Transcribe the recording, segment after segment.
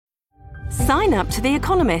Sign up to The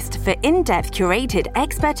Economist for in-depth curated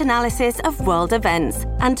expert analysis of world events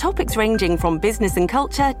and topics ranging from business and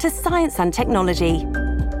culture to science and technology.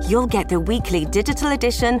 You'll get the weekly digital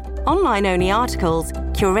edition, online-only articles,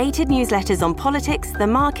 curated newsletters on politics, the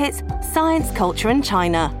markets, science, culture and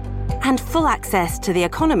China, and full access to The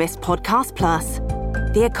Economist Podcast Plus.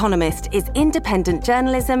 The Economist is independent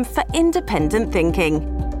journalism for independent thinking.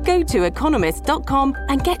 Go to economist.com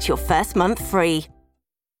and get your first month free.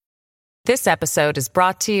 This episode is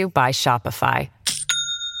brought to you by Shopify.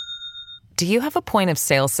 Do you have a point of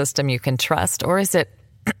sale system you can trust, or is it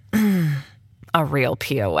a real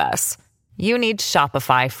POS? You need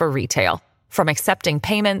Shopify for retail. From accepting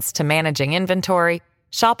payments to managing inventory,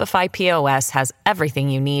 Shopify POS has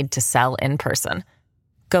everything you need to sell in person.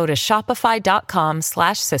 Go to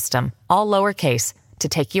shopify.com/system, all lowercase, to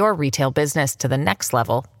take your retail business to the next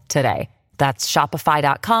level today. That's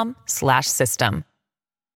shopify.com/system.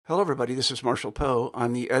 Hello, everybody. This is Marshall Poe.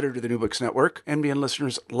 I'm the editor of the New Books Network. NBN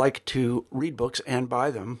listeners like to read books and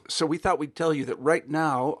buy them. So we thought we'd tell you that right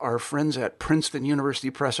now, our friends at Princeton University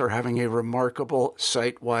Press are having a remarkable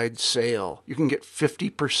site-wide sale. You can get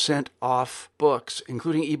 50% off books,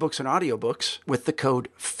 including ebooks and audiobooks, with the code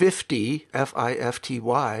 50,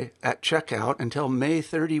 F-I-F-T-Y, at checkout until May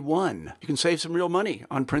 31. You can save some real money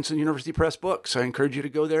on Princeton University Press books. I encourage you to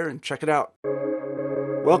go there and check it out.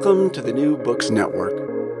 Welcome to the New Books Network.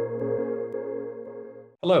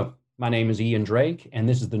 Hello, my name is Ian Drake, and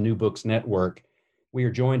this is the New Books Network. We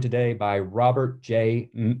are joined today by Robert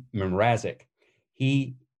J. Mrazek.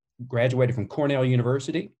 He graduated from Cornell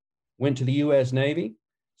University, went to the U.S. Navy,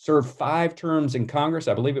 served 5 terms in Congress.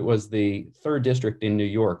 I believe it was the 3rd District in New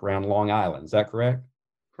York around Long Island. Is that correct?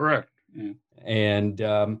 Correct. Yeah. And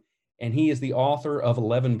he is the author of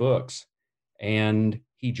 11 books, and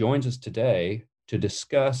he joins us today to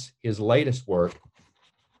discuss his latest work.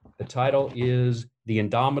 The title is The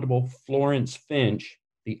Indomitable Florence Finch,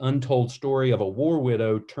 The Untold Story of a War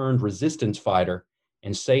Widow Turned Resistance Fighter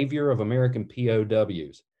and Savior of American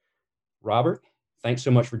POWs. Robert, thanks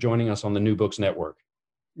so much for joining us on the New Books Network.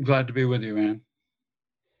 Glad to be with you, man.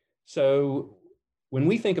 So when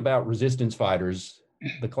we think about resistance fighters,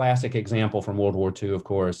 the classic example from World War II, of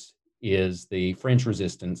course, is the French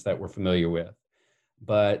resistance that we're familiar with.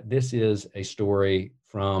 But this is a story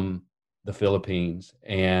from the Philippines.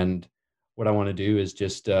 And what I want to do is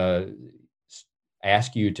just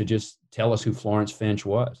ask you to just tell us who Florence Finch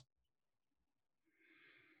was.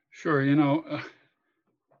 Sure.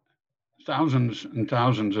 Thousands and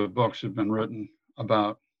thousands of books have been written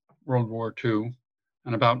about World War II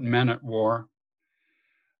and about men at war.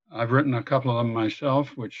 I've written a couple of them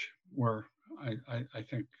myself, which were, I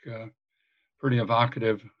think, pretty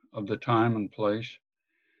evocative of the time and place.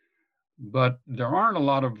 But there aren't a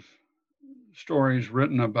lot of stories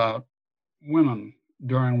written about women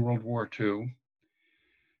during World War II.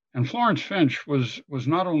 And Florence Finch was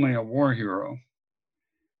not only a war hero,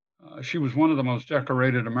 she was one of the most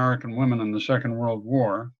decorated American women in the Second World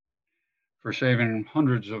War for saving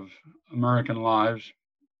hundreds of American lives,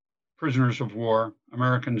 prisoners of war,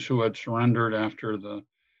 Americans who had surrendered after the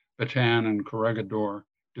Bataan and Corregidor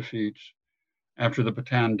defeats, after the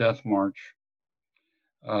Bataan Death March.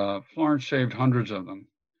 Florence saved hundreds of them.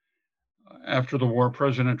 After the war,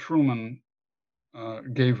 President Truman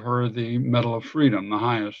gave her the Medal of Freedom, the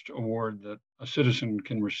highest award that a citizen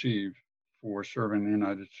can receive for serving the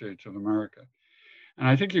United States of America. And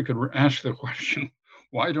I think you could ask the question,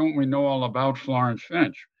 why don't we know all about Florence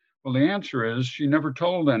Finch? Well, the answer is she never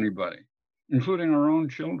told anybody, including her own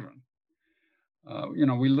children.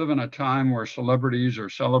 We live in a time where celebrities are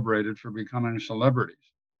celebrated for becoming celebrities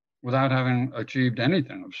without having achieved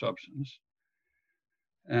anything of substance.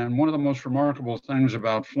 And one of the most remarkable things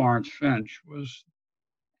about Florence Finch was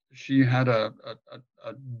she had a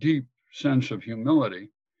deep sense of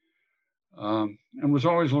humility and was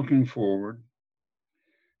always looking forward.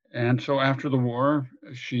 And so after the war,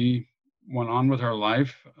 she went on with her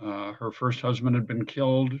life. Her first husband had been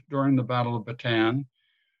killed during the Battle of Bataan.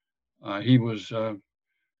 He was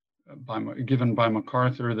given by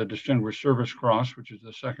MacArthur the Distinguished Service Cross, which is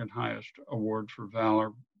the second highest award for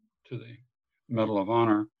valor to the Medal of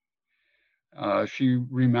Honor. She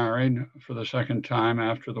remarried for the second time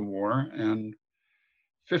after the war, and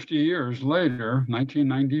 50 years later,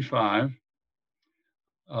 1995,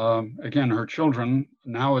 again, her children,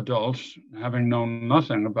 now adults, having known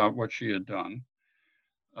nothing about what she had done,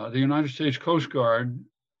 the United States Coast Guard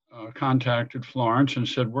contacted Florence and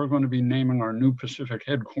said, we're going to be naming our new Pacific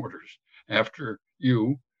headquarters after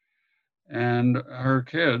you. And her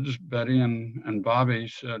kids, Betty and Bobby,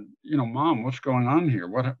 said, Mom, what's going on here?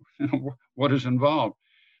 What is involved?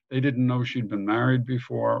 They didn't know she'd been married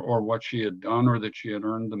before or what she had done or that she had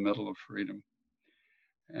earned the Medal of Freedom.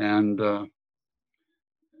 And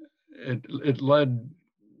it led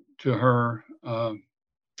to her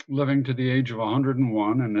living to the age of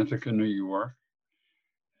 101 in Ithaca, New York.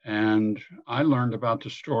 And I learned about the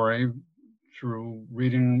story through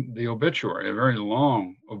reading the obituary, a very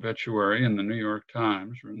long obituary in the New York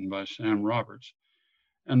Times written by Sam Roberts.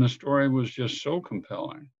 And the story was just so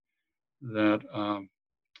compelling that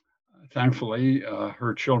thankfully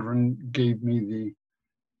her children gave me the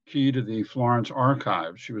key to the Florence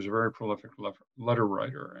archives. She was a very prolific letter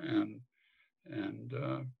writer, and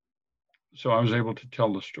so I was able to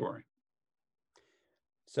tell the story.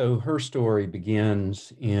 So her story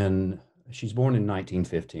begins she's born in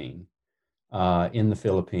 1915 in the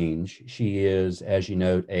Philippines. She is, as you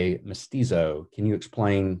note, a mestizo. Can you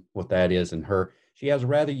explain what that is? And she has a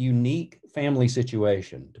rather unique family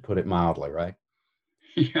situation, to put it mildly, right?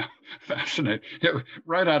 Yeah, fascinating.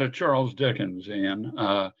 Right out of Charles Dickens, Ian.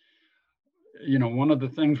 One of the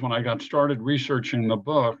things when I got started researching the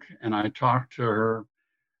book and I talked to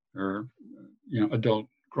her adult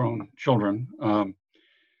grown children,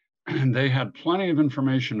 and they had plenty of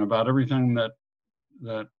information about everything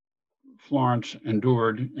that Florence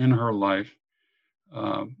endured in her life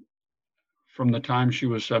from the time she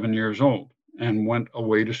was 7 years old and went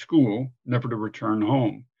away to school, never to return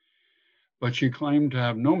home. But she claimed to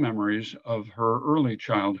have no memories of her early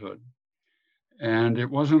childhood. And it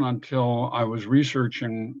wasn't until I was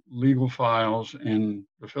researching legal files in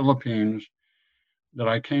the Philippines that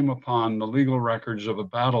I came upon the legal records of a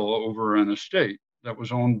battle over an estate that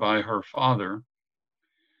was owned by her father.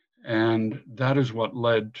 And that is what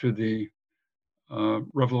led to the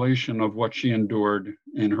revelation of what she endured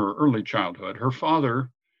in her early childhood. Her father,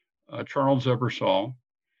 Charles Ebersol,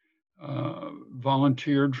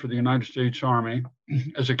 volunteered for the United States Army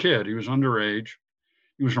as a kid. He was underage.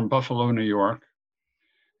 He was from Buffalo, New York.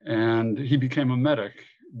 And he became a medic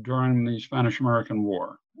during the Spanish-American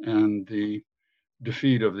War and the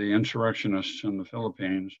defeat of the insurrectionists in the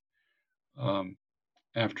Philippines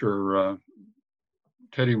after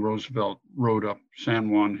Teddy Roosevelt rode up San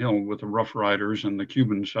Juan Hill with the Rough Riders and the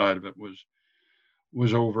Cuban side of it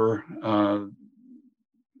was over.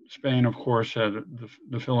 Spain, of course, had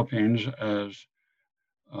the Philippines as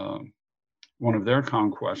one of their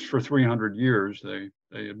conquests. For 300 years, they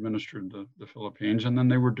administered the Philippines, and then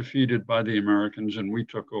they were defeated by the Americans, and we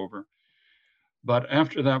took over. But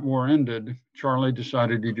after that war ended, Charlie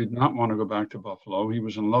decided he did not want to go back to Buffalo. He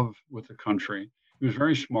was in love with the country. He was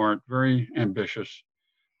very smart, very ambitious.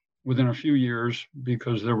 Within a few years,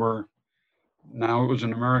 because now it was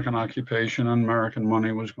an American occupation and American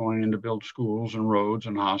money was going in to build schools and roads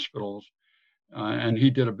and hospitals. And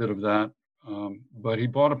he did a bit of that. But he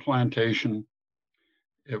bought a plantation.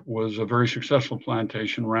 It was a very successful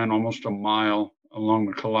plantation, ran almost a mile along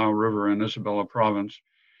the Callao River in Isabela province.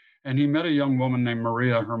 And he met a young woman named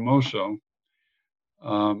Maria Hermoso.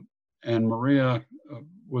 And Maria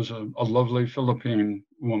was a lovely Philippine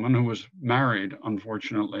woman who was married,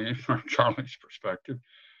 unfortunately, from Charlie's perspective,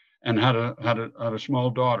 and had a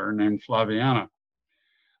small daughter named Flaviana.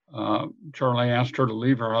 Charlie asked her to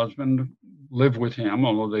leave her husband, live with him,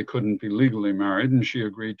 although they couldn't be legally married, and she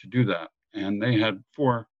agreed to do that. And they had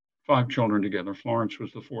 5 children together. Florence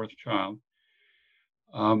was the 4th child.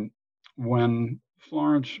 When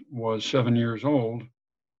Florence was 7 years old,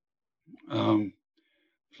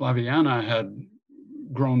 Flaviana had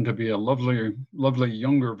grown to be a lovely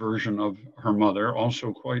younger version of her mother,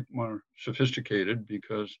 also quite more sophisticated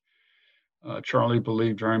because Charlie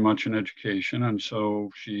believed very much in education. And so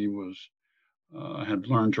she had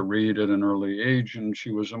learned to read at an early age, and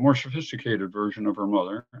she was a more sophisticated version of her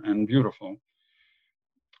mother and beautiful.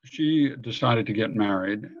 She decided to get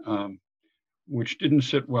married, which didn't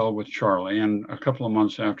sit well with Charlie. And a couple of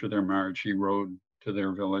months after their marriage, he rode to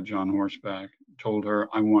their village on horseback, told her,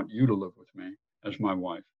 "I want you to live with me as my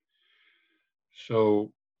wife."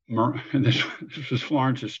 So this was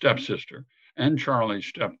Florence's stepsister and Charlie's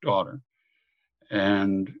stepdaughter.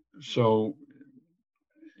 And so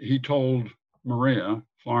he told Maria,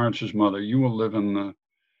 Florence's mother, "You will live in the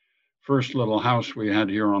first little house we had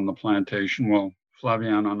here on the plantation. Well,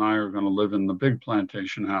 Flaviana and I are going to live in the big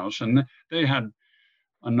plantation house." And they had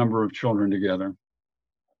a number of children together.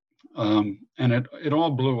 And it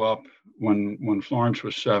all blew up when Florence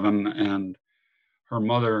was 7, and her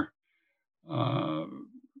mother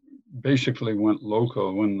basically went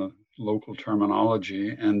loco in the local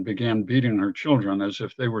terminology and began beating her children as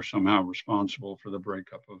if they were somehow responsible for the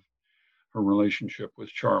breakup of her relationship with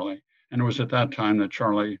Charlie. And it was at that time that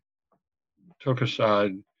Charlie took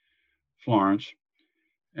aside Florence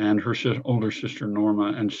and her older sister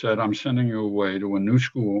Norma, and said, "I'm sending you away to a new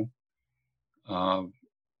school, the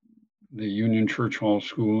Union Church Hall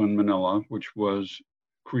School in Manila, which was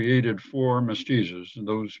created for mestizos,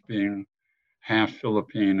 those being half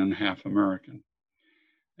Philippine and half American."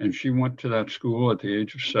 And she went to that school at the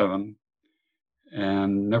age of 7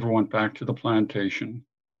 and never went back to the plantation.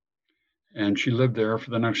 And she lived there for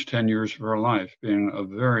the next 10 years of her life, being a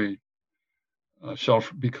very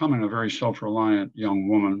becoming a very self-reliant young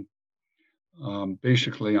woman,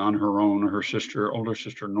 basically on her own. Her older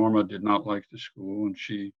sister Norma, did not like the school, and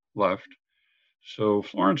she left. So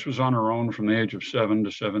Florence was on her own from the age of 7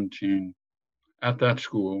 to 17 at that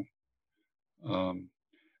school,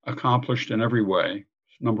 accomplished in every way,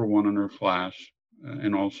 number 1 in her class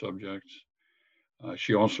in all subjects.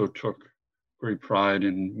 She also took great pride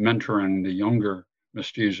in mentoring the younger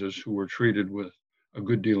mestizos who were treated with a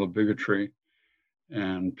good deal of bigotry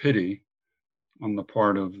and pity on the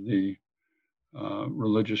part of the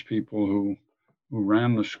religious people who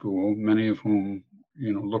ran the school, many of whom,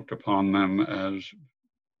 looked upon them as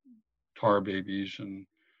tar babies and,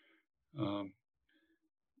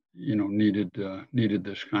 needed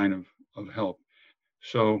this kind of help.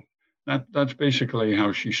 So that's basically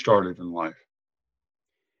how she started in life.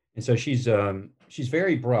 And so she's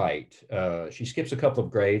very bright. She skips a couple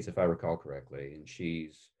of grades, if I recall correctly, and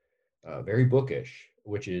she's very bookish,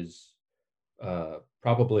 which is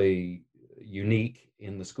probably unique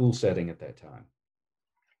in the school setting at that time.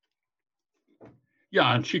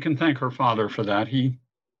 Yeah, and she can thank her father for that. He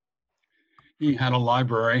had a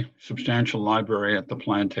library, substantial library at the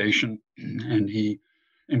plantation, and he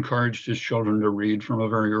encouraged his children to read from a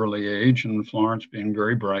very early age. And Florence, being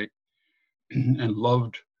very bright and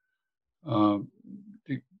loved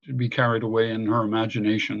to be carried away in her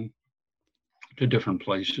imagination to different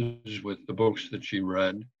places with the books that she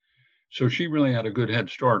read. So she really had a good head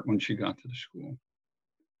start when she got to the school.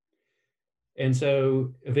 And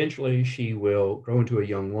so eventually she will grow into a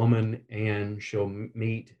young woman, and she'll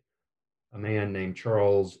meet a man named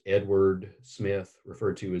Charles Edward Smith,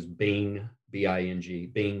 referred to as Bing, B-I-N-G,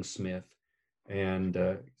 Bing Smith, and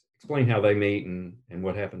explain how they meet and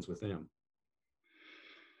what happens with them.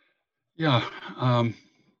 Yeah,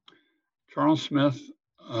 Charles Smith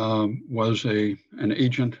was an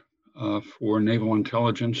agent for naval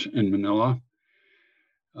intelligence in Manila.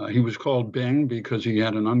 He was called Bing because he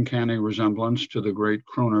had an uncanny resemblance to the great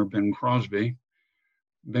crooner Bing Crosby.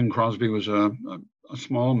 Bing Crosby was a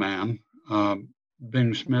small man.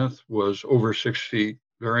 Bing Smith was over 6 feet,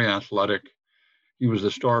 very athletic. He was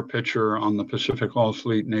the star pitcher on the Pacific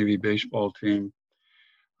All-Fleet Navy baseball team,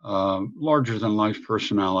 larger than life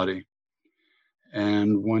personality.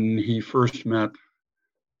 And when he first met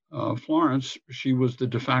Florence, she was the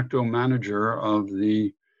de facto manager of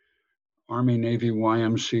the Army Navy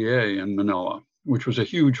YMCA in Manila, which was a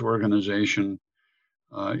huge organization.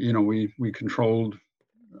 We controlled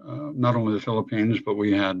not only the Philippines, but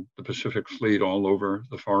we had the Pacific Fleet all over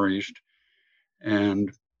the Far East.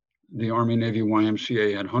 And the Army Navy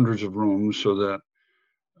YMCA had hundreds of rooms so that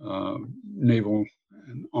naval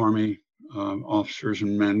and Army officers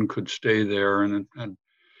and men could stay there.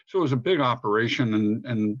 So it was a big operation,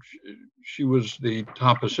 and she was the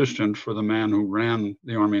top assistant for the man who ran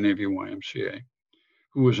the Army Navy YMCA,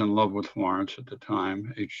 who was in love with Florence at the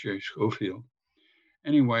time, H.J. Schofield.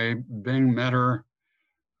 Anyway, Bing met her,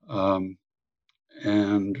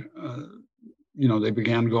 they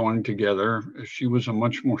began going together. She was a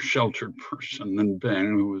much more sheltered person than Bing,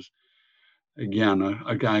 who was, again,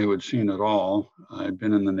 a guy who had seen it all. I'd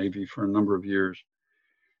been in the Navy for a number of years.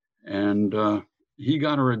 And he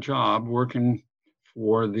got her a job working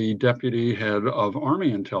for the deputy head of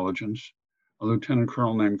Army intelligence, a lieutenant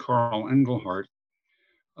colonel named Carl Engelhardt.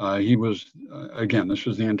 He was, again, this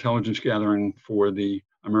was the intelligence gathering for the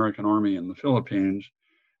American Army in the Philippines.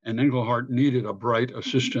 And Engelhardt needed a bright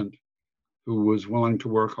assistant who was willing to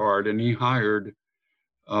work hard. And he hired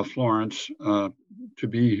Florence to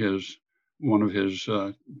be one of his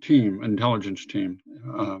intelligence team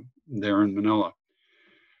there in Manila.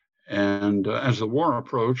 And as the war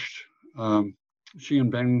approached, she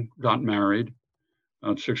and Bing got married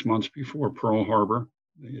 6 months before Pearl Harbor,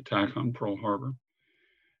 the attack on Pearl Harbor.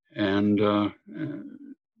 And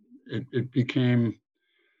it became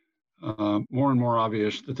more and more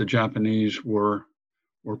obvious that the Japanese were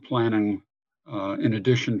planning, in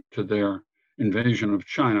addition to their invasion of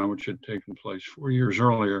China, which had taken place 4 years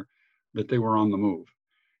earlier, that they were on the move.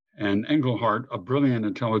 And Engelhardt, a brilliant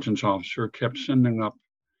intelligence officer, kept sending up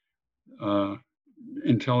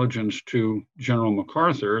intelligence to General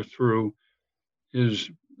MacArthur through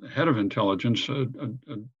his head of intelligence, a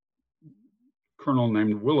colonel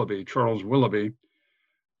named Willoughby, Charles Willoughby,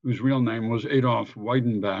 whose real name was Adolf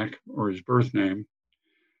Weidenbach, or his birth name.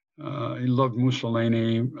 He loved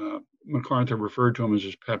Mussolini. MacArthur referred to him as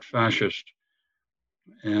his pet fascist.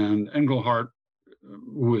 And Engelhart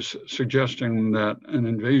was suggesting that an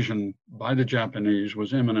invasion by the Japanese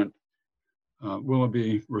was imminent.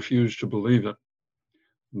 Willoughby refused to believe it.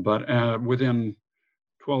 But within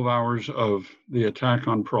 12 hours of the attack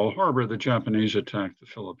on Pearl Harbor, the Japanese attacked the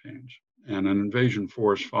Philippines, and an invasion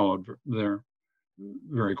force followed there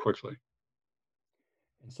very quickly.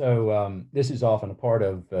 So this is often a part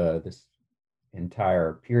of this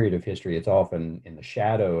entire period of history. It's often in the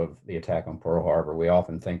shadow of the attack on Pearl Harbor. We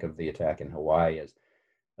often think of the attack in Hawaii as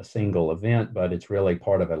a single event, but it's really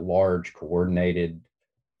part of a large, coordinated,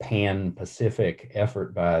 pan-Pacific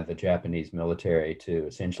effort by the Japanese military to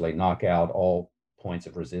essentially knock out all points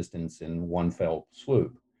of resistance in one fell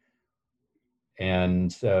swoop.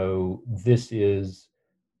 And so this is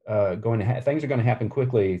things are going to happen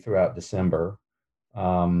quickly throughout December.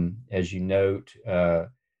 As you note,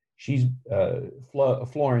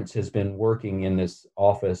 Florence has been working in this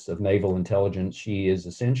Office of Naval Intelligence. She is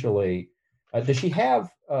essentially, does she have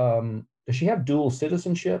dual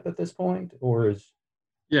citizenship at this point, or is?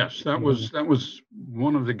 Yes, that was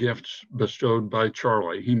one of the gifts bestowed by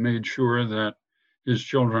Charlie. He made sure that his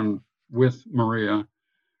children with Maria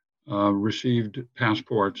received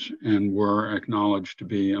passports and were acknowledged to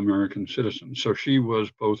be American citizens. So she was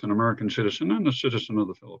both an American citizen and a citizen of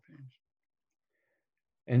the Philippines.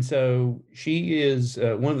 And so she is,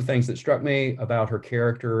 one of the things that struck me about her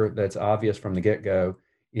character that's obvious from the get-go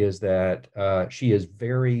is that she is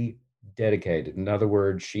very dedicated. In other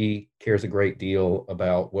words, she cares a great deal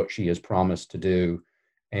about what she has promised to do.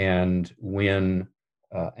 And when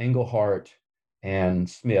Engelhart and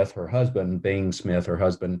Smith, her husband, Bing Smith, her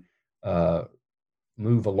husband,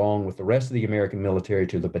 move along with the rest of the American military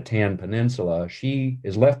to the Bataan Peninsula, she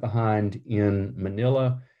is left behind in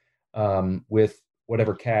Manila with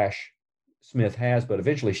whatever cash Smith has, but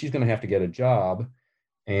eventually she's going to have to get a job.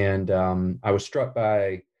 And I was struck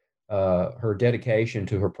by her dedication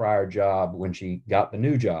to her prior job when she got the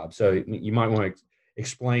new job. So you might want to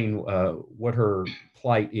explain what her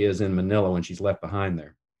plight is in Manila when she's left behind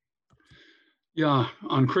there. Yeah,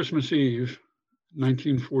 on Christmas Eve,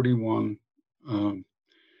 1941,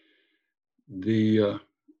 the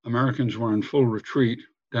Americans were in full retreat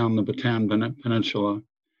down the Bataan Peninsula,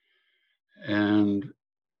 and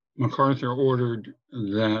MacArthur ordered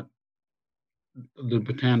that the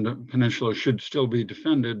Bataan Peninsula should still be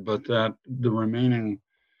defended, but that the remaining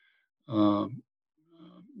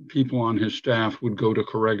people on his staff would go to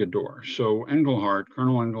Corregidor. So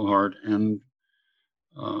Colonel Engelhart, and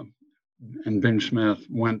Bing Smith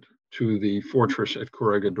went to the fortress at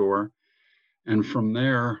Corregidor. And from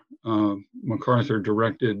there, MacArthur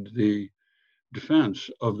directed the defense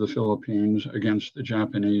of the Philippines against the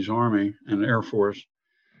Japanese Army and Air Force.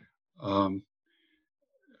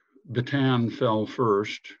 Bataan fell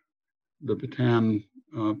first. The Bataan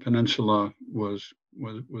Peninsula was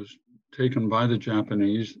taken by the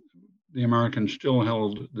Japanese. The Americans still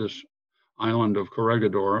held this island of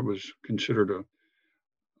Corregidor. It was considered a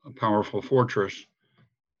powerful fortress,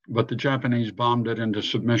 but the Japanese bombed it into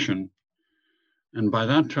submission. And by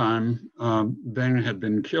that time, Bing had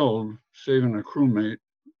been killed saving a crewmate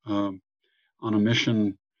on a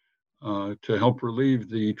mission to help relieve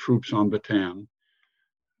the troops on Bataan.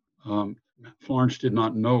 Florence did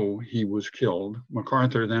not know he was killed.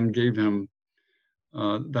 MacArthur then gave him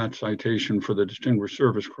that citation for the Distinguished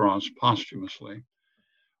Service Cross posthumously.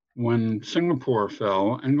 When Singapore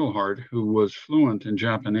fell, Engelhart, who was fluent in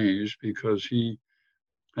Japanese because he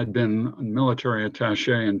had been a military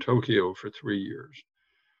attaché in Tokyo for 3 years.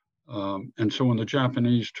 And so when the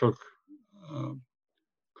Japanese took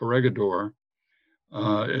Corregidor,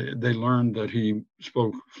 they learned that he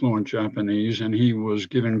spoke fluent Japanese, and he was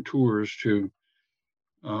giving tours to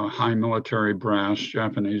high military brass,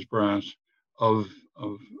 Japanese brass, of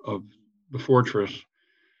the fortress.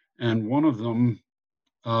 And one of them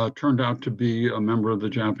turned out to be a member of the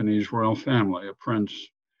Japanese royal family, a prince.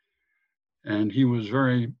 And he was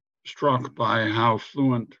very struck by how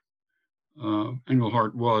fluent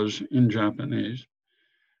Engelhart was in Japanese.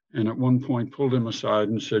 And at one point pulled him aside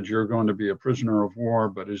and said, "You're going to be a prisoner of war,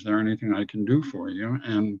 but is there anything I can do for you?"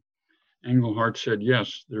 And Engelhart said,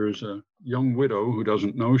 "Yes, there's a young widow who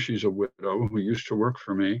doesn't know she's a widow who used to work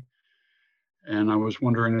for me. And I was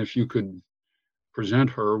wondering if you could present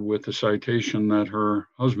her with the citation that her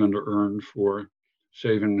husband earned for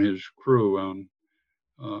saving his crew and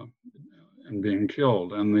being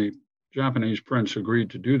killed." And the Japanese prince agreed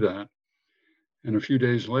to do that. And a few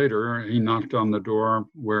days later, he knocked on the door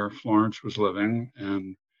where Florence was living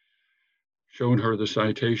and showed her the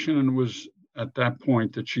citation. And it was at that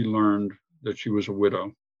point that she learned that she was a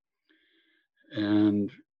widow.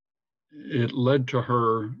 And it led to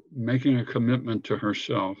her making a commitment to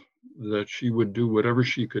herself that she would do whatever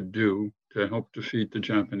she could do to help defeat the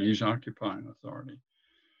Japanese occupying authority.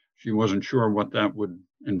 She wasn't sure what that would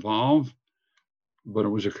involve, but it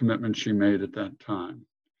was a commitment she made at that time.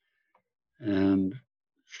 And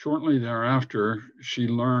shortly thereafter, she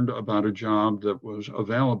learned about a job that was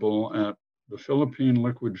available at the Philippine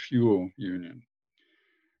Liquid Fuel Union.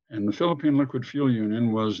 And the Philippine Liquid Fuel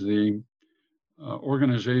Union was the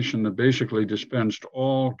organization that basically dispensed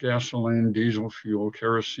all gasoline, diesel fuel,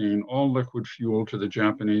 kerosene, all liquid fuel to the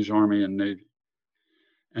Japanese Army and Navy.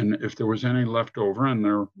 And if there was any left over, and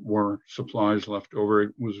there were supplies left over,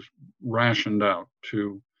 it was rationed out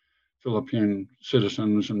to Philippine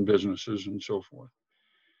citizens and businesses and so forth.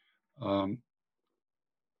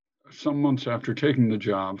 Some months after taking the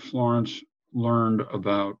job, Florence learned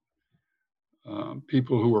about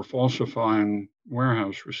people who were falsifying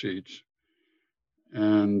warehouse receipts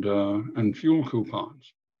and fuel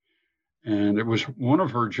coupons. And it was one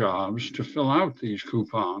of her jobs to fill out these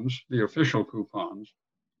coupons, the official coupons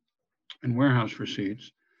and warehouse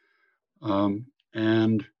receipts.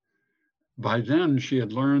 And by then she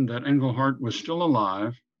had learned that Engelhart was still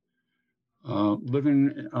alive,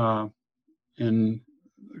 living in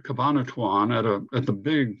Cabanatuan at the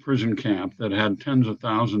big prison camp that had tens of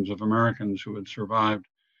thousands of Americans who had survived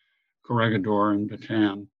Corregidor and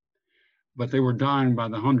Bataan. But they were dying by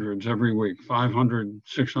the hundreds every week, 500,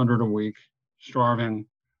 600 a week, starving,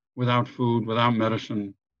 without food, without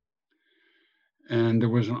medicine. And there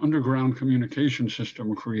was an underground communication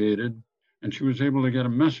system created, and she was able to get a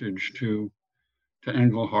message to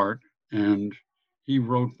Engelhart. And he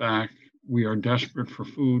wrote back, "We are desperate for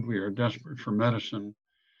food, we are desperate for medicine."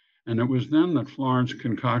 And it was then that Florence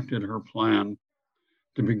concocted her plan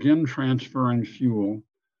to begin transferring fuel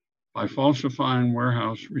by falsifying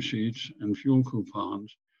warehouse receipts and fuel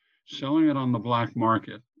coupons, selling it on the black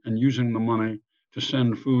market, and using the money to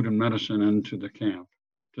send food and medicine into the camp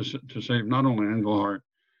to save not only Engelhart,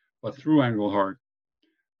 but through Engelhart,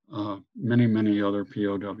 many, many other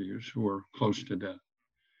POWs who were close to death.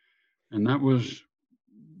 And that was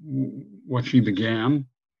what she began.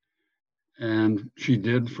 And she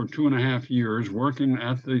did for 2.5 years, working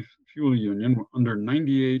at the fuel union under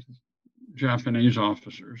 98 Japanese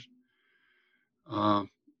officers,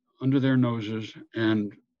 under their noses,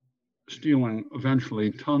 and stealing eventually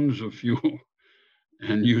tons of fuel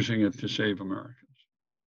and using it to save Americans.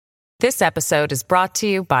 This episode is brought to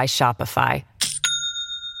you by Shopify.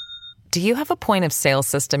 Do you have a point of sale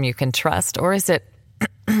system you can trust, or is it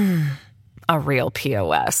a real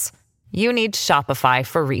POS? You need Shopify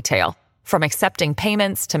for retail. From accepting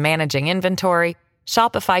payments to managing inventory,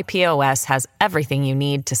 Shopify POS has everything you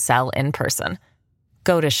need to sell in person.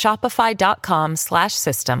 Go to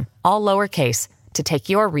shopify.com/system, all lowercase, to take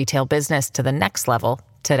your retail business to the next level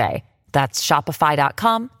today. That's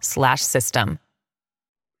shopify.com/system.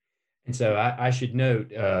 And so I should note,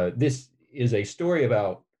 this is a story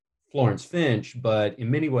about Florence Finch, but in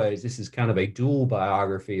many ways, this is kind of a dual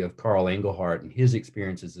biography of Karl Engelhart and his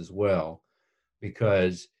experiences as well,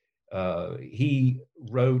 because he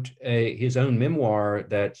wrote his own memoir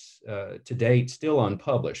that's to date still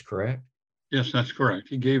unpublished, correct? Yes, that's correct.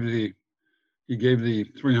 He gave the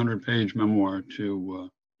 300-page memoir to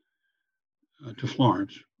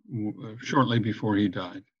Florence shortly before he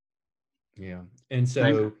died. Yeah, and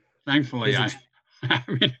so thankfully, I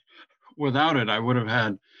mean, without it, I would have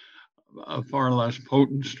had a far less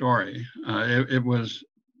potent story. It was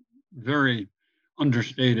very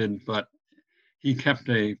understated, but he kept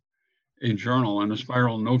a journal and a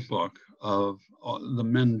spiral notebook of the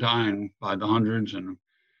men dying by the hundreds and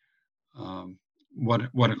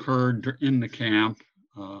what occurred in the camp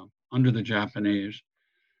under the Japanese,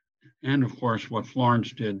 and of course what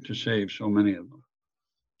Florence did to save so many of them.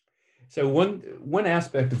 So one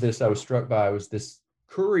aspect of this I was struck by was this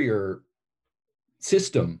courier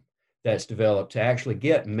system that's developed to actually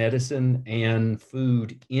get medicine and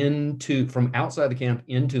food from outside the camp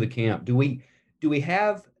into the camp. Do we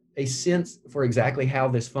have a sense for exactly how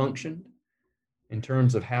this functioned in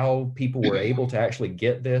terms of how people were able to actually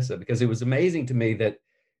get this? Because it was amazing to me that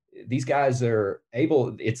these guys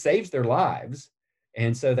it saves their lives.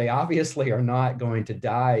 And so they obviously are not going to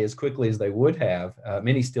die as quickly as they would have.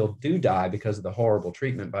 Many still do die because of the horrible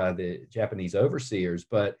treatment by the Japanese overseers.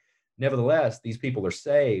 But nevertheless, these people are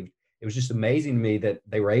saved. It was just amazing to me that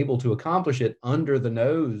they were able to accomplish it under the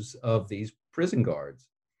nose of these prison guards.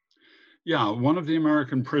 Yeah, one of the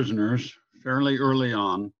American prisoners, fairly early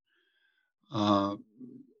on,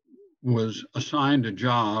 was assigned a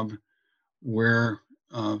job where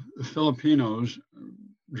Filipinos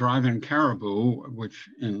driving caribou, which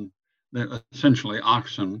they're essentially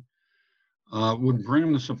oxen, would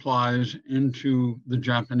bring the supplies into the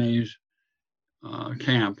Japanese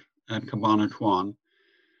camp at Cabanatuan,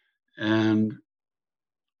 and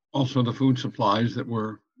also the food supplies that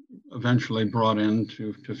were eventually brought in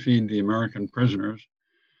to feed the American prisoners.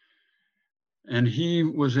 And he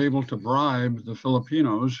was able to bribe the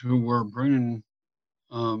Filipinos who were bringing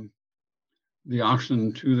the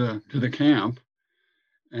oxen to the camp,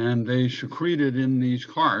 and they secreted in these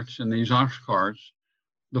carts, in these ox carts,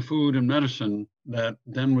 the food and medicine that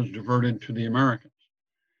then was diverted to the Americans.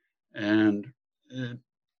 And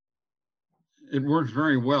it worked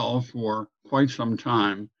very well for quite some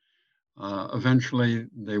time. Eventually,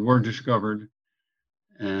 they were discovered,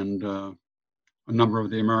 and a number of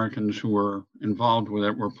the Americans who were involved with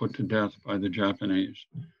it were put to death by the Japanese.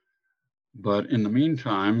 But in the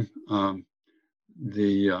meantime,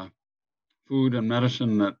 the food and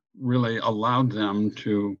medicine that really allowed them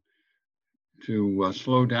to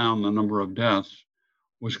slow down the number of deaths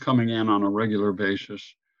was coming in on a regular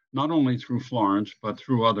basis, not only through Florence, but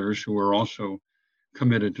through others who were also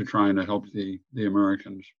committed to trying to help the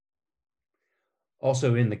Americans.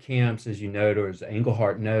 Also in the camps, as you note, or as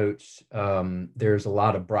Engelhardt notes, there's a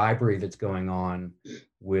lot of bribery that's going on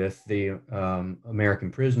with the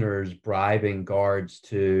American prisoners bribing guards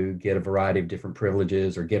to get a variety of different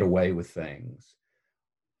privileges or get away with things.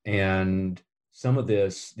 And some of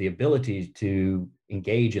this, the ability to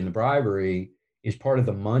engage in the bribery, is part of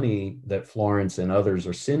the money that Florence and others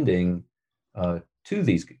are sending to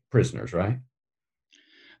these prisoners, right?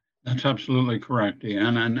 That's absolutely correct.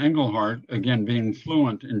 And Engelhardt, again, being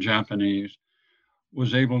fluent in Japanese,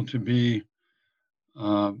 was able to be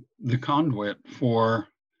the conduit for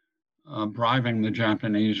bribing the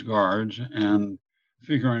Japanese guards and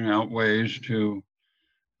figuring out ways to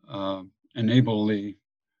enable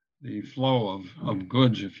the flow of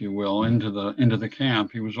goods, if you will, into the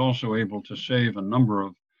camp. He was also able to save a number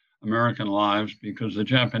of American lives because the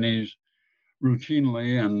Japanese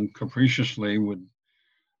routinely and capriciously would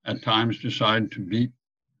at times decide to beat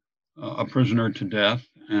a prisoner to death,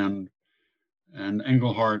 and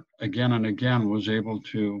Engelhardt again and again was able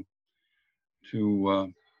to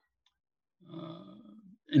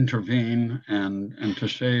intervene and to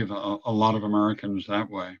save a lot of Americans that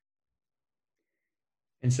way.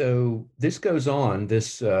 And so this goes on,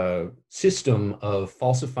 this system of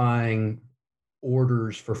falsifying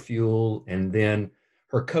orders for fuel, and then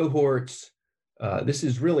her cohorts. This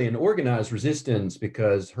is really an organized resistance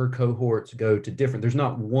because her cohorts go to different, there's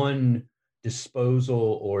not one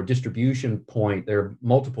disposal or distribution point. There are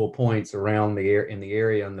multiple points around in the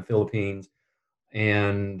area in the Philippines.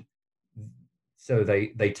 And so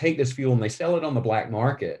they take this fuel and they sell it on the black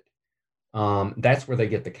market. That's where they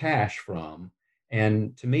get the cash from.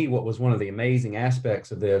 And to me, what was one of the amazing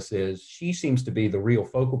aspects of this is she seems to be the real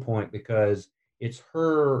focal point because it's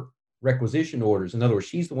her requisition orders. In other words,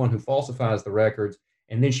 she's the one who falsifies the records,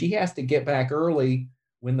 and then she has to get back early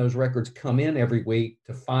when those records come in every week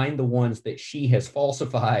to find the ones that she has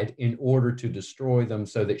falsified in order to destroy them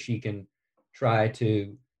so that she can try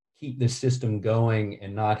to keep this system going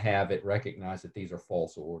and not have it recognize that these are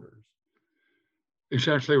false orders.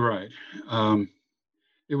 Exactly right.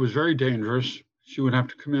 It was very dangerous. She would have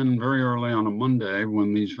to come in very early on a Monday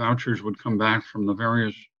when these vouchers would come back from the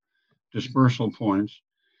various dispersal points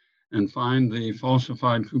and find the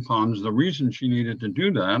falsified coupons. The reason she needed to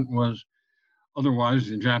do that was otherwise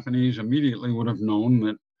the Japanese immediately would have known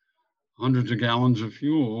that hundreds of gallons of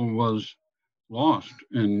fuel was lost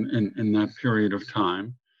in that period of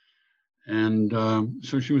time. And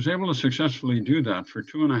so she was able to successfully do that for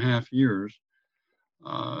 2.5 years.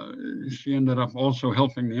 She ended up also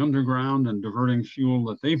helping the underground and diverting fuel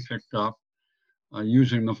that they picked up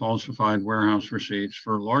using the falsified warehouse receipts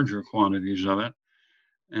for larger quantities of it.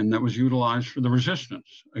 And that was utilized for the resistance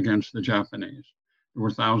against the Japanese. There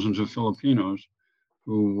were thousands of Filipinos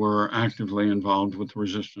who were actively involved with the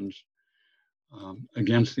resistance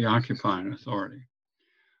against the occupying authority.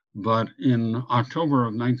 But in October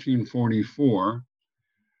of 1944,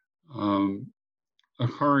 a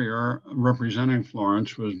courier representing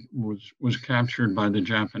Florence was captured by the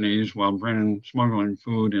Japanese while smuggling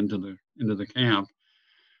food into the camp,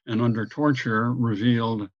 and under torture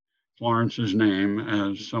revealed Florence's name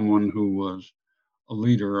as someone who was a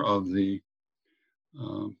leader of the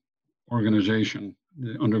organization,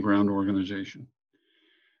 the underground organization.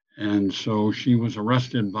 And so she was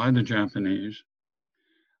arrested by the Japanese,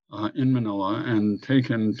 in Manila and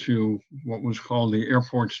taken to what was called the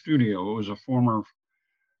Airport Studio. It was a former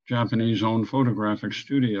Japanese-owned photographic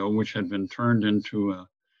studio, which had been turned into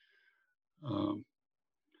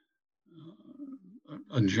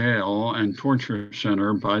a jail and torture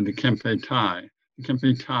center by the Kempeitai. The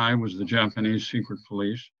Kempeitai was the Japanese secret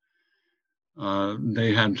police.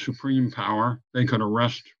 They had supreme power. They could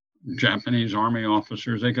arrest Japanese army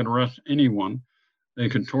officers. They could arrest anyone. They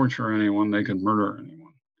could torture anyone. They could murder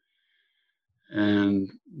anyone. And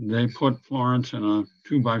they put Florence in a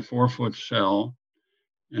 2-by-4-foot cell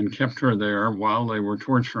and kept her there while they were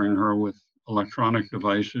torturing her with electronic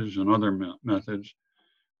devices and other methods,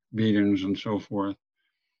 beatings and so forth.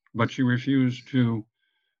 But she refused to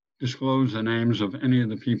disclose the names of any of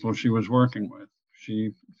the people she was working with.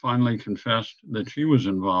 She finally confessed that she was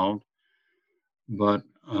involved, but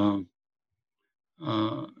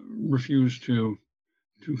refused to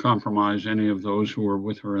compromise any of those who were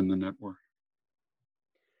with her in the network.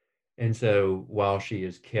 And so while she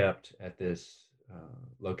is kept at this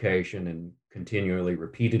location and continually,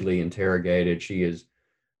 repeatedly interrogated, she is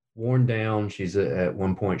worn down. She's at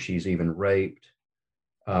one point, she's even raped.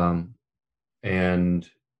 And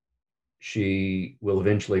she will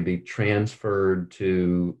eventually be transferred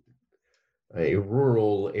to a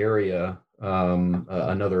rural area,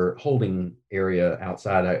 another holding area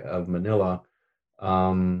outside of Manila.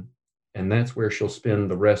 And that's where she'll spend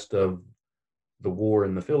the rest of the war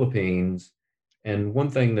in the Philippines. And one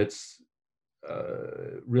thing that's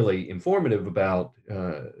really informative about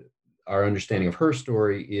our understanding of her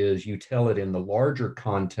story is you tell it in the larger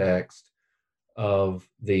context of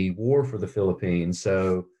the war for the Philippines.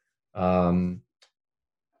 So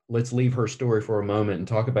let's leave her story for a moment and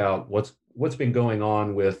talk about what's been going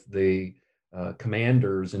on with the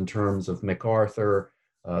commanders in terms of MacArthur,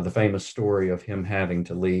 the famous story of him having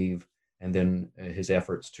to leave and then his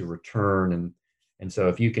efforts to return. And so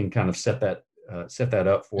if you can kind of set that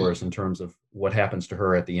up for us in terms of what happens to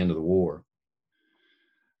her at the end of the war.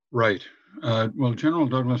 Right. Well, General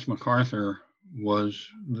Douglas MacArthur was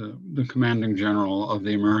the commanding general of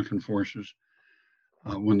the American forces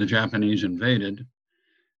when the Japanese invaded.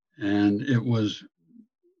 And it was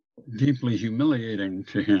deeply humiliating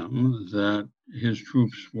to him that his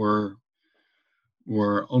troops were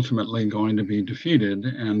ultimately going to be defeated.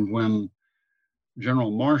 And when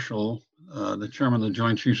General Marshall, the chairman of the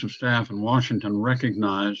Joint Chiefs of Staff in Washington,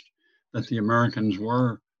 recognized that the Americans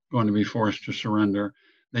were going to be forced to surrender,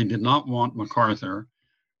 they did not want MacArthur,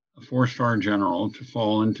 a 4-star general, to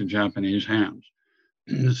fall into Japanese hands.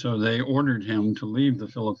 So they ordered him to leave the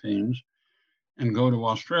Philippines and go to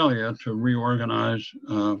Australia to reorganize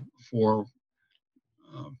for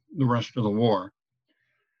the rest of the war.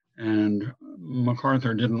 And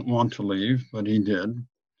MacArthur didn't want to leave, but he did.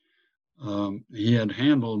 He had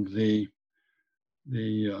handled the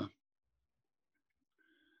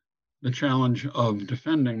challenge of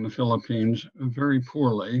defending the Philippines very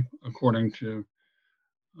poorly, according to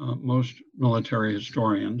most military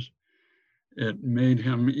historians. It made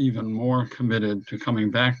him even more committed to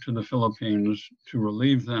coming back to the Philippines, to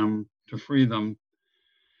relieve them, to free them.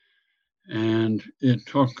 And it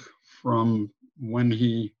took from when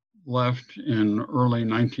he left in early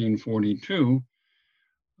 1942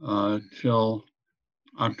 till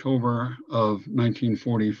October of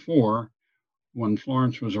 1944, when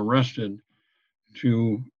Florence was arrested,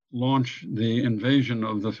 to launch the invasion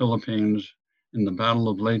of the Philippines in the Battle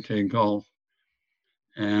of Leyte Gulf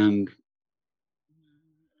and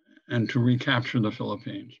to recapture the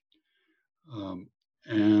Philippines.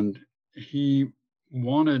 And he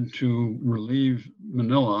wanted to relieve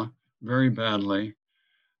Manila very badly.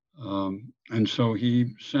 And so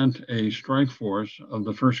he sent a strike force of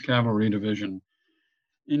the 1st Cavalry Division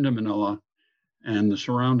into Manila and the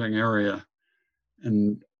surrounding area.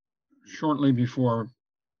 And shortly before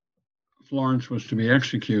Florence was to be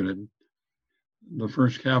executed, the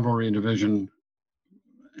 1st Cavalry Division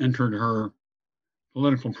entered her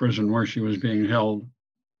political prison where she was being held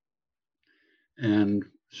and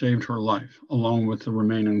saved her life, along with the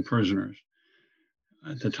remaining prisoners.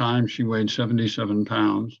 At the time, she weighed 77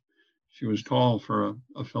 pounds. She was tall for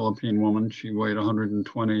a Philippine woman. She weighed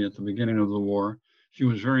 120 at the beginning of the war. She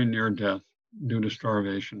was very near death due to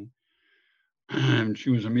starvation. And she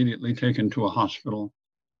was immediately taken to a hospital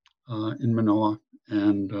in Manila,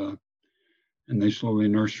 and they slowly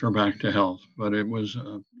nursed her back to health. But it was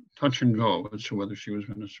touch and go as to whether she was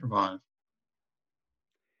going to survive.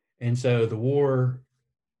 And so the war,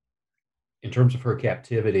 in terms of her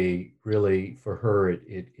captivity, really for her,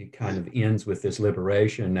 it kind of ends with this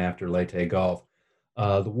liberation after Leyte Gulf.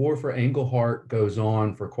 The war for Englehart goes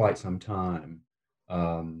on for quite some time.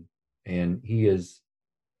 And he is,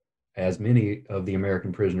 as many of the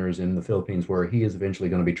American prisoners in the Philippines were, he is eventually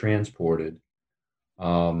going to be transported.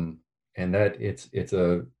 And that it's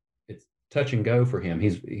touch and go for him.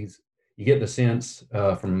 He's you get the sense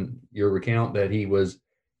from your recount that he was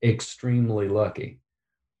extremely lucky.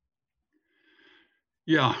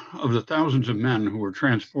 Yeah, of the thousands of men who were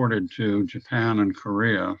transported to Japan and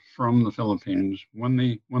Korea from the Philippines, when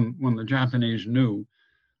the Japanese knew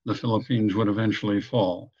the Philippines would eventually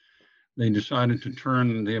fall, they decided to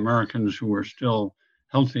turn the Americans who were still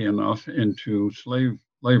healthy enough into slave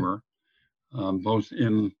labor, both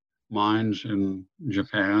in mines in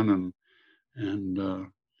Japan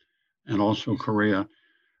and also Korea.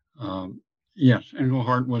 Yes,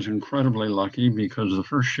 Engelhart was incredibly lucky because the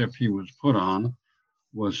first ship he was put on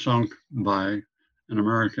was sunk by an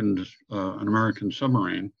American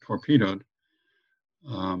submarine, torpedoed,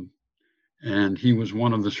 and he was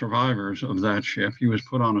one of the survivors of that ship. He was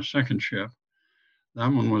put on a second ship.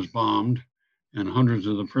 That one was bombed, and hundreds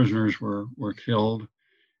of the prisoners were killed.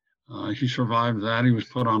 He survived that. He was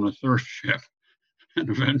put on a third ship, and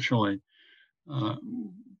eventually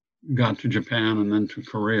got to Japan and then to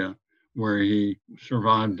Korea, where he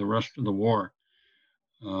survived the rest of the war.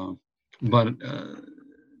 But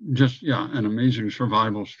just an amazing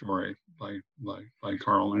survival story by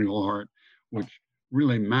Karl Engelhart, which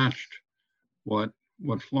really matched what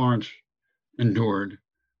Florence endured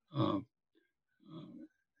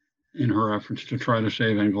in her efforts to try to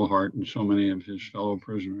save Engelhart and so many of his fellow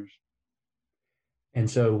prisoners. And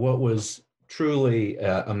so what was truly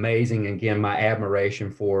amazing, again, my admiration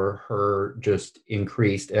for her just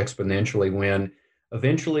increased exponentially when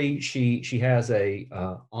eventually she has a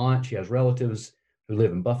aunt, she has relatives who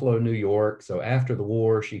live in Buffalo, New York. So after the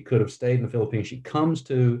war, she could have stayed in the Philippines. She comes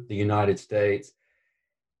to the United States,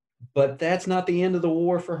 but that's not the end of the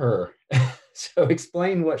war for her. So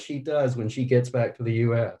explain what she does when she gets back to the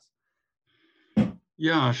U.S.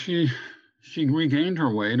 Yeah, she regained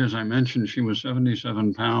her weight. As I mentioned, she was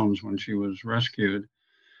 77 pounds when she was rescued.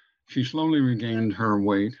 She slowly regained her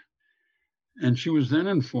weight. And she was then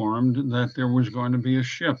informed that there was going to be a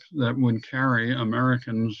ship that would carry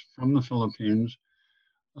Americans from the Philippines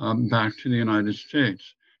back to the United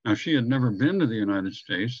States. Now, she had never been to the United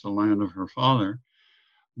States, the land of her father,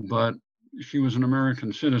 but she was an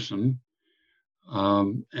American citizen.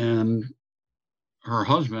 And her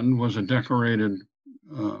husband was a decorated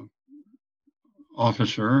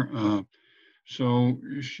officer. So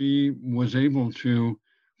she was able to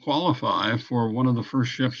qualify for one of the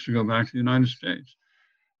first ships to go back to the United States.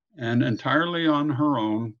 And entirely on her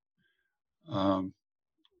own,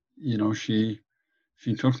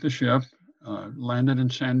 she took the ship, landed in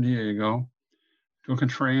San Diego, took a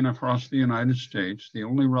train across the United States. The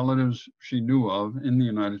only relatives she knew of in the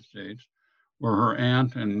United States were her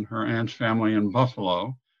aunt and her aunt's family in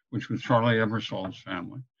Buffalo, which was Charlie Ebersold's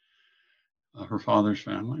family, her father's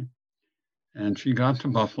family. And she got to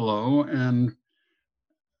Buffalo, and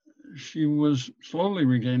she was slowly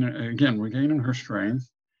regaining her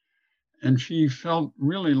strength. And she felt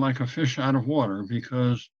really like a fish out of water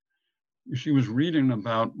because she was reading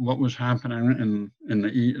about what was happening in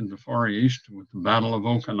the Far East with the Battle of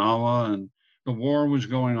Okinawa, and the war was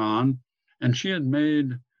going on. And she had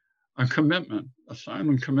made a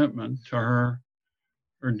silent commitment to her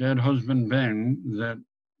dead husband, Beng, that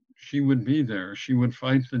she would be there. She would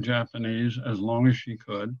fight the Japanese as long as she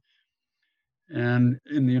could. And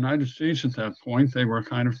in the United States at that point, they were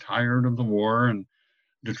kind of tired of the war, and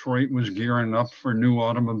Detroit was gearing up for new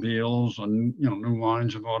automobiles and new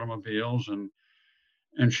lines of automobiles,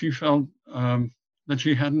 and she felt that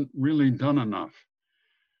she hadn't really done enough.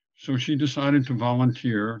 So she decided to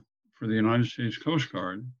volunteer for the United States Coast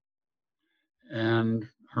Guard, and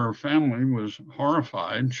her family was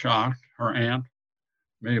horrified, shocked, her aunt,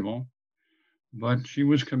 Mabel, but she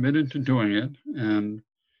was committed to doing it. And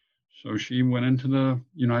so she went into the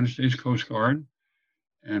United States Coast Guard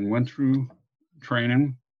and went through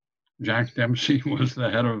training. Jack Dempsey was the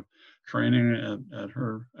head of training at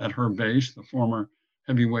her base, the former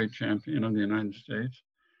heavyweight champion of the United States.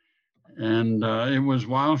 And it was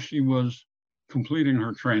while she was completing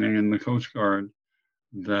her training in the Coast Guard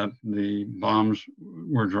that the bombs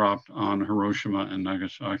were dropped on Hiroshima and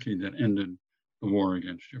Nagasaki that ended the war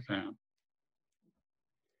against Japan.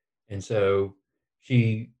 And so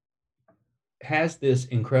she has this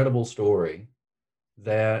incredible story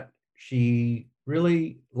that she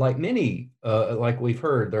really, like many, like we've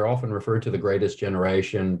heard, they're often referred to the greatest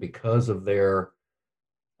generation because of their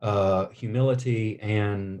humility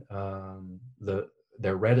and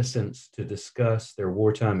their reticence to discuss their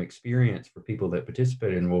wartime experience for people that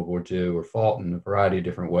participated in World War II or fought in a variety of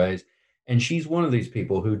different ways. And she's one of these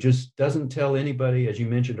people who just doesn't tell anybody, as you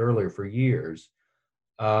mentioned earlier, for years.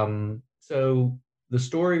 So the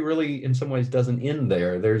story really, in some ways, doesn't end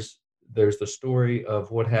there. There's the story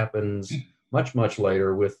of what happens much, much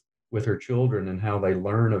later with her children and how they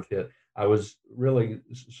learn of it. I was really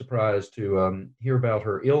surprised to hear about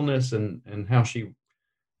her illness and how she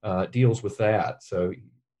deals with that. So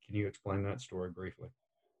can you explain that story briefly?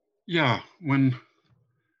 Yeah, when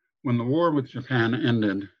the war with Japan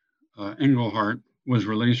ended, Engelhardt was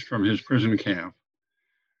released from his prison camp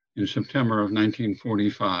in September of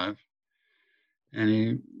 1945, and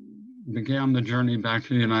he began the journey back to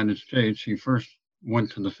the United States. He first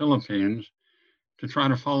went to the Philippines to try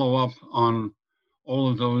to follow up on all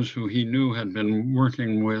of those who he knew had been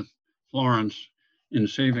working with Florence in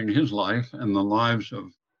saving his life and the lives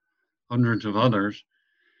of hundreds of others.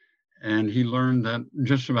 And he learned that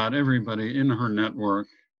just about everybody in her network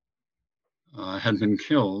had been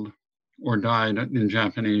killed or died in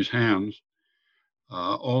Japanese hands.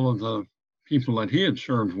 All of the people that he had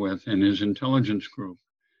served with in his intelligence group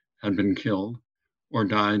had been killed or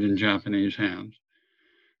died in Japanese hands.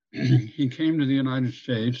 He came to the United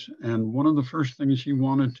States, and one of the first things he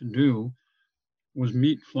wanted to do was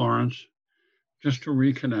meet Florence just to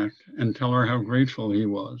reconnect and tell her how grateful he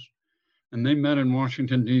was. And they met in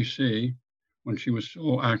Washington, D.C. when she was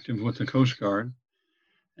still active with the Coast Guard.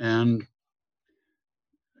 And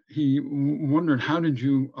he wondered, how did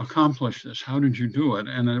you accomplish this? How did you do it?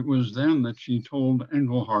 And it was then that she told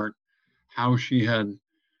Engelhardt how she had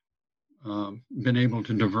been able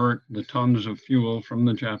to divert the tons of fuel from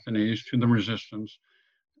the Japanese to the resistance,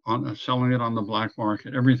 selling it on the black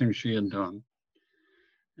market, everything she had done.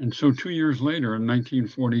 And so 2 years later, in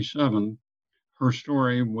 1947, her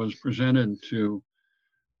story was presented to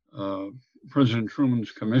President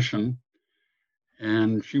Truman's commission,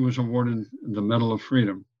 and she was awarded the Medal of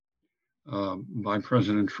Freedom by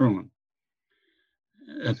President Truman.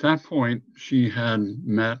 At that point, she had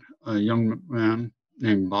met a young man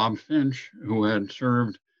named Bob Finch, who had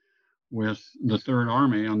served with the Third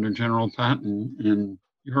Army under General Patton in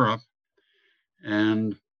Europe,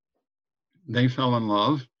 and they fell in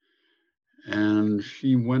love. And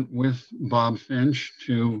she went with Bob Finch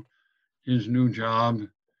to his new job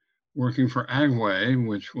working for Agway,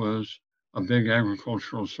 which was a big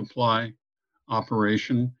agricultural supply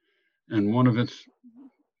operation. And one of its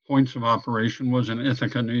points of operation was in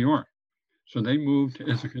Ithaca, New York. So they moved to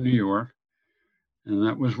Ithaca, New York, and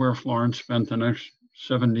that was where Florence spent the next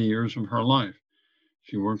 70 years of her life.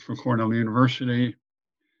 She worked for Cornell University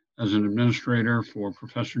as an administrator for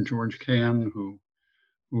Professor George Kahn, who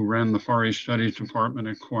ran the Far East Studies Department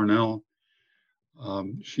at Cornell.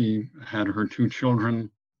 She had her two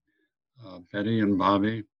children, Betty and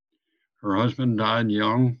Bobby. Her husband died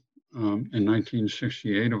young in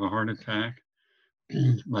 1968 of a heart attack.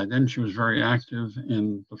 By then, she was very active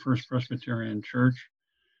in the First Presbyterian Church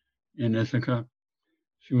in Ithaca.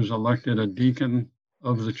 She was elected a deacon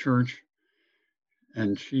of the church,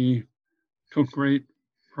 and she took great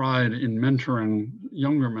pride in mentoring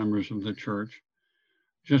younger members of the church,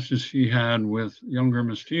 just as she had with younger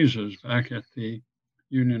mestizos back at the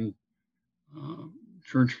Union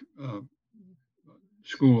Church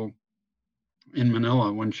School in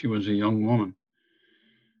Manila when she was a young woman.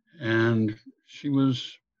 And she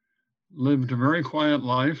lived a very quiet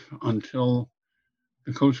life until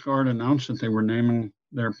the Coast Guard announced that they were naming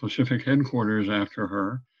their Pacific headquarters after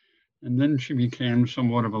her. And then she became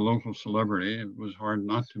somewhat of a local celebrity. It was hard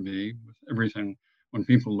not to be with everything when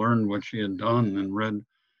people learned what she had done and read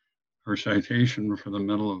her citation for the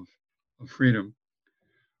Medal of Freedom.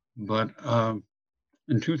 But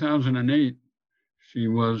in 2008, she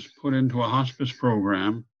was put into a hospice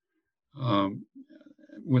program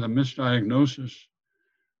with a misdiagnosis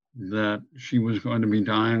that she was going to be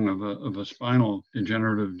dying of a spinal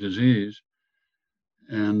degenerative disease.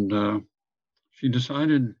 And she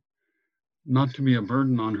decided not to be a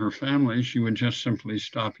burden on her family. She would just simply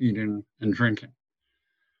stop eating and drinking.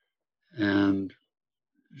 And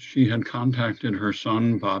she had contacted her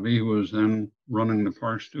son, Bobby, who was then running the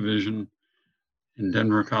Parks Division in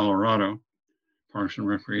Denver, Colorado, Parks and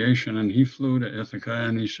Recreation. And he flew to Ithaca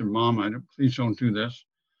and he said, "Mom, please don't do this."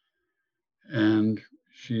 And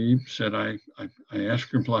she said, I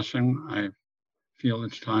ask your blessing. I feel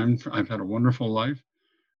it's time. I've had a wonderful life,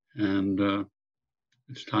 and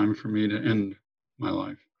it's time for me to end my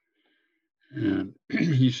life. And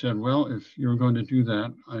he said, "Well, if you're going to do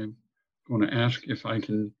that, I'm going to ask if I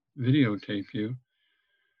can videotape you,"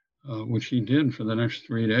 which he did for the next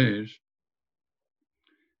 3 days.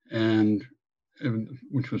 and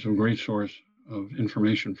which was a great source of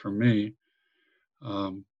information for me.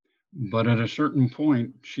 But at a certain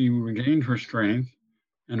point, she regained her strength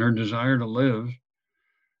and her desire to live.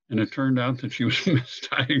 And it turned out that she was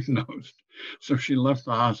misdiagnosed. So she left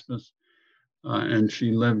the hospice and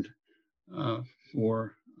she lived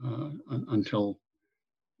for until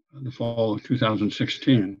the fall of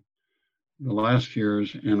 2016. The last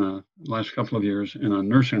couple of years in a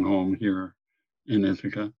nursing home here in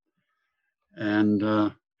Ithaca. And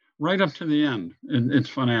right up to the end, it's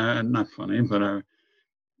funny, not funny, but I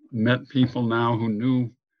met people now who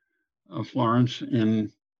knew Florence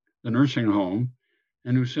in the nursing home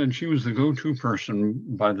and who said she was the go-to person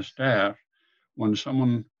by the staff when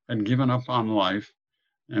someone had given up on life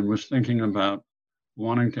and was thinking about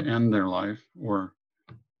wanting to end their life or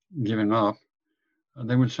giving up.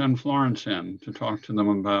 They would send Florence in to talk to them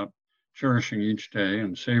about cherishing each day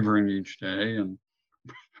and savoring each day and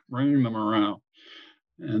bringing them around.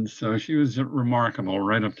 And so she was remarkable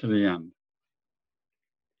right up to the end.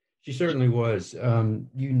 She certainly was.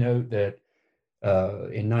 You note that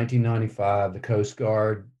in 1995, the Coast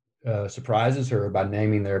Guard surprises her by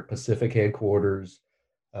naming their Pacific headquarters.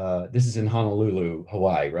 This is in Honolulu,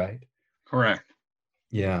 Hawaii, right? Correct.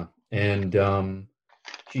 Yeah. And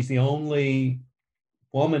she's the only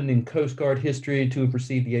woman in Coast Guard history to have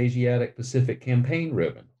received the Asiatic Pacific Campaign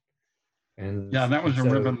Ribbon. And yeah, that was a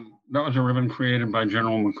ribbon. That was a ribbon created by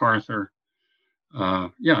General MacArthur.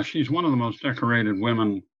 She's one of the most decorated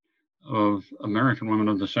women of American women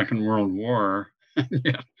of the Second World War.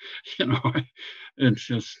 Yeah, it's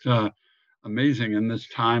just amazing in this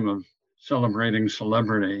time of celebrating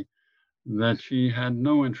celebrity that she had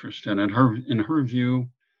no interest in it. In her view,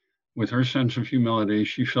 with her sense of humility,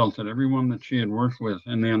 she felt that everyone that she had worked with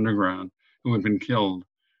in the underground who had been killed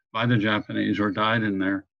by the Japanese or died in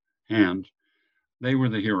their hands, they were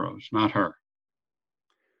the heroes, not her.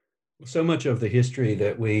 So much of the history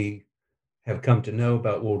that we have come to know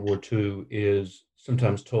about World War II is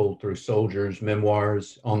sometimes told through soldiers'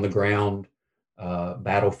 memoirs on the ground,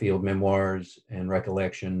 battlefield memoirs and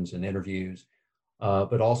recollections and interviews,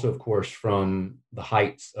 but also, of course, from the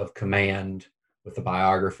heights of command with the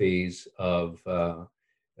biographies of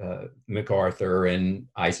MacArthur and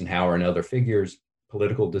Eisenhower and other figures,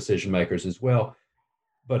 political decision makers as well.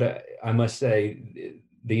 But I must say,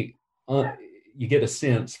 you get a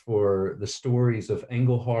sense for the stories of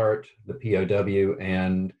Englehart, the POW,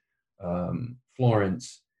 and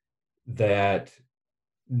Florence, that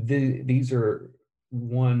these are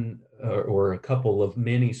one or a couple of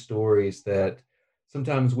many stories that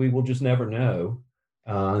sometimes we will just never know.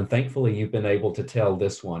 And thankfully, you've been able to tell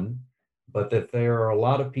this one, but that there are a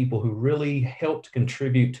lot of people who really helped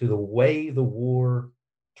contribute to the way the war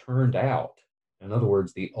turned out. In other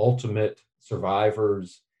words, the ultimate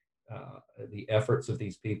survivors, the efforts of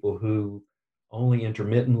these people who only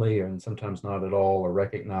intermittently and sometimes not at all are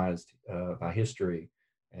recognized by history.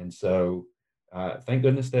 And so thank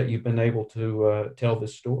goodness that you've been able to tell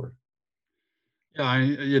this story.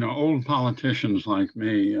 Yeah, old politicians like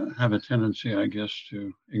me have a tendency, I guess,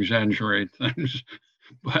 to exaggerate things.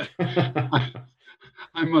 But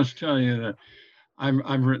I must tell you that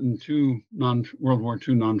I've written two World War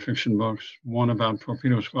II nonfiction books, one about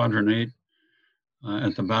Torpedo Squadron 8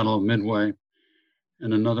 at the Battle of Midway,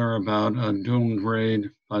 and another about a doomed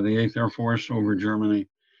raid by the 8th Air Force over Germany.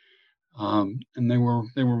 And they were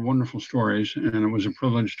wonderful stories, and it was a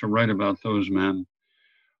privilege to write about those men.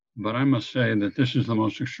 But I must say that this is the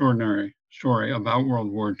most extraordinary story about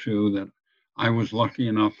World War II that I was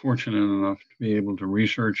fortunate enough to be able to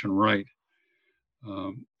research and write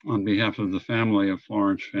on behalf of the family of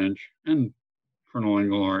Florence Finch and Carl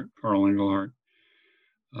Englehart.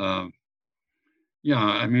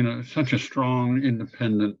 Such a strong,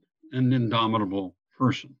 independent, and indomitable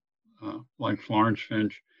person like Florence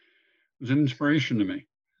Finch was an inspiration to me.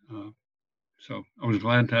 So I was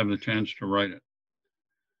glad to have the chance to write it.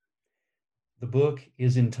 The book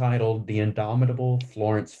is entitled The Indomitable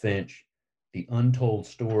Florence Finch, The Untold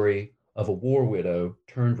Story of a War Widow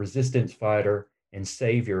Turned Resistance Fighter and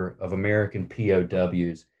Savior of American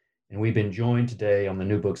POWs. And we've been joined today on the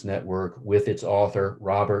New Books Network with its author,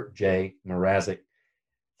 Robert J. Mrazek.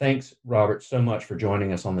 Thanks, Robert, so much for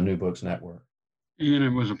joining us on the New Books Network. Ian, it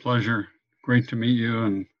was a pleasure. Great to meet you,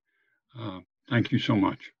 and thank you so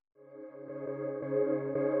much.